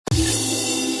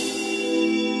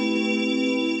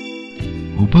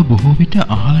ඔබ බොහෝ විට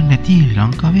අහලා නැති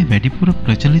ලංකාවේ වැඩිපුර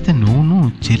ප්‍රචලිත නොවුණු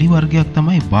චෙරි වර්ගයක්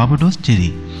තමයි බාබඩෝස් චෙරි.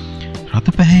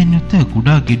 රතු පැහැයෙන් යුක්ත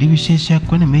කුඩා ගෙඩි විශේෂයක්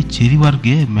වන මේ චෙරි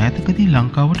වර්ගය මෑතකදී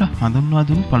ලංකාවට හඳුන්වා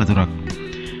දුන් පළතුරක්.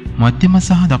 මධ්‍යම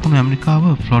සහ දකුණු ඇමරිකාව,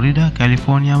 ෆ්ලොරිඩා,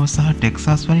 කැලිෆෝනියාව සහ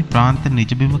ටෙක්සාස් වැනි ප්‍රාන්ත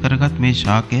නිජබිම කරගත් මේ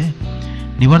ශාකය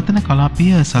නිවර්තන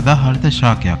කලාපීය සදාහරිත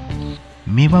ශාකයක්.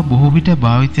 මේවා බොහෝ විට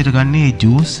භාවිතයට ගන්නේ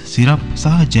ජූස්, සිරප්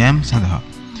සහ ජෑම් සඳහා.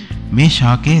 මේ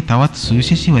ශාකයේ තවත්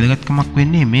සුවිශේෂී වැදගත්කමක්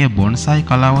වෙන්නේ මේ බොන්සායි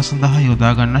කලාව සඳහා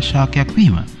යොදා ගන්නා ශාකයක්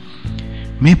වීම.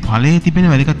 මේ ඵලයේ තිබෙන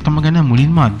වැදගත්කම ගැන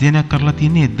මුලින්ම අධ්‍යයනයක් කරලා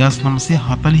තියෙන්නේ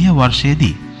 1940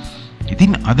 වර්ෂයේදී.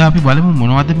 ඉතින් අද අපි බලමු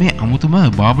මොනවද මේ අමුතුම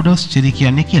බාබඩෝස් චෙරි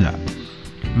කියන්නේ කියලා.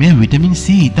 මේ විටමින්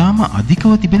C ඉතාම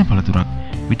අධිකව තිබෙන පළතුරක්.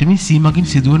 විටමින් C මගින්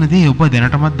සිදුවන දේ ඔබ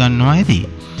දැනටමත් දන්නවා ඇති.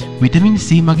 විටමින්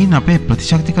C මගින් අපේ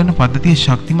ප්‍රතිශක්තිකරණ පද්ධතිය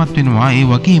ශක්තිමත් වෙනවා. ඒ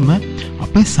වගේම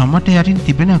අපේ සමට යටින්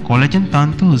තිබෙන කොලජන්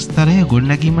තන්තු ස්තරය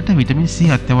ගොඩනැගීමට විටමින් C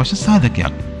අත්‍යවශ්‍ය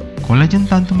සාධකයක්. කොලජන්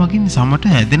තන්තු මගින්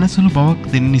සමට ඇදෙන සුළු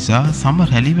බවක් දෙන නිසා සම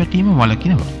රැලි වැටීම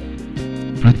වළකිනවා.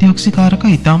 ප්‍රතිඔක්සිකාරක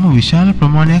ඉතාම විශාල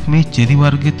ප්‍රමාණයක් මේ චෙරි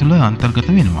වර්ගය තුළ අන්තර්ගත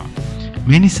වෙනවා.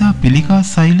 මේ නිසා පිළිකා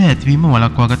සෛල ඇතිවීම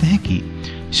වළක්වා ගත හැකියි.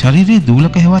 ශරීරයේ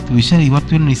දූලක හෙවත් විෂ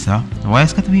ඉවත් වෙන නිසා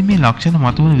වයස්ගත වීමේ ලක්ෂණ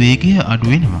මතුවන වේගය අඩු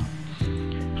වෙනවා.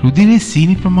 රුධිරයේ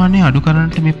සීනි ප්‍රමාණය අඩු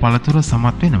කරන්නට මේ පළතුර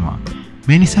සමත් වෙනවා.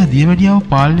 මේ නිසා දියවැඩියාව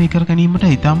පාලනය කර ගැනීමට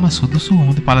ඉතාම සුදුසු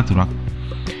හොඳ පළතුරක්.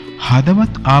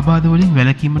 හදවත් ආබාධ වලින්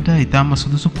වැළකීමට ඉතාම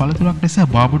සුදුසු පළතුරක් ලෙස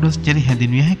බාබඩෝස් චෙරි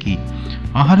හැඳින්විය හැකියි.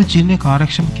 ආහාර ජීර්ණය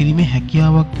කාර්යක්ෂම කිරීමේ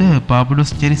හැකියාවක්ද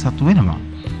බාබඩෝස් චෙරි සතු වෙනවා.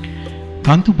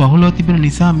 තන්තු බහුලව තිබෙන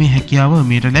නිසා මේ හැකියාව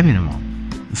මෙයට ලැබෙනවා.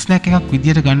 ස්නැක් එකක්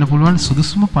විදියට ගන්න පුළුවන්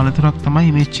සුදුසුම පළතුරක් තමයි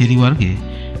මේ චෙරි වර්ගය.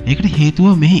 ඒකට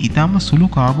හේතුව මෙහි ඉතාම සුළු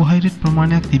කාබෝහයිඩ්‍රේට්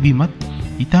ප්‍රමාණයක් තිබීමත්,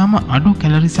 ඉතාම අඩු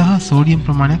කැලරි සහ සෝඩියම්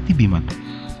ප්‍රමාණයක් තිබීමත්.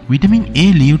 විටමින් A,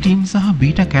 ලියුටින් සහ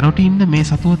බීටා කැරොටින්ද මේ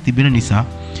සතුව තිබෙන නිසා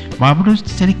බාබඩෝස්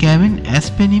චෙරි කෑමෙන් ඇස්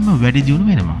පෙනීම වැඩි දියුණු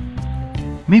වෙනවා.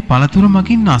 මේ පළතුර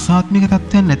මගින් අසාත්මික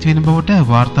තත්ත්වයන් නැති වෙන බවට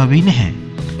වාර්තා වී නැහැ.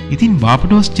 ඉතින්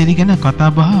බාබඩෝස් චෙරි ගැන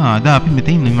කතා බහ අද අපි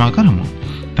මෙතනින් නිමා කරමු.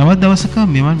 තවත් දවසක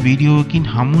මෙවන් වීඩියෝවකින්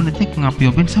හමු වෙන තෙක් අපි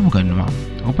ඔබෙන් සමුගන්නවා.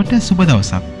 ඔබට සුබ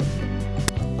දවසක්.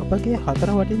 අපගේ හතර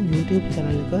වටින් YouTube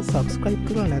channel එක subscribe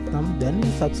කරලා නැත්නම් දැන්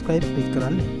subscribe click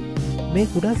කරන්න. මේ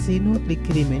කුඩා සීනුව ක්ලික්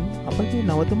කිරීමෙන් අපගේ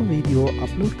නවතම වීඩියෝ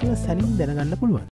අප්ලෝඩ් කළ සැනින් දැනගන්න පුළුවන්.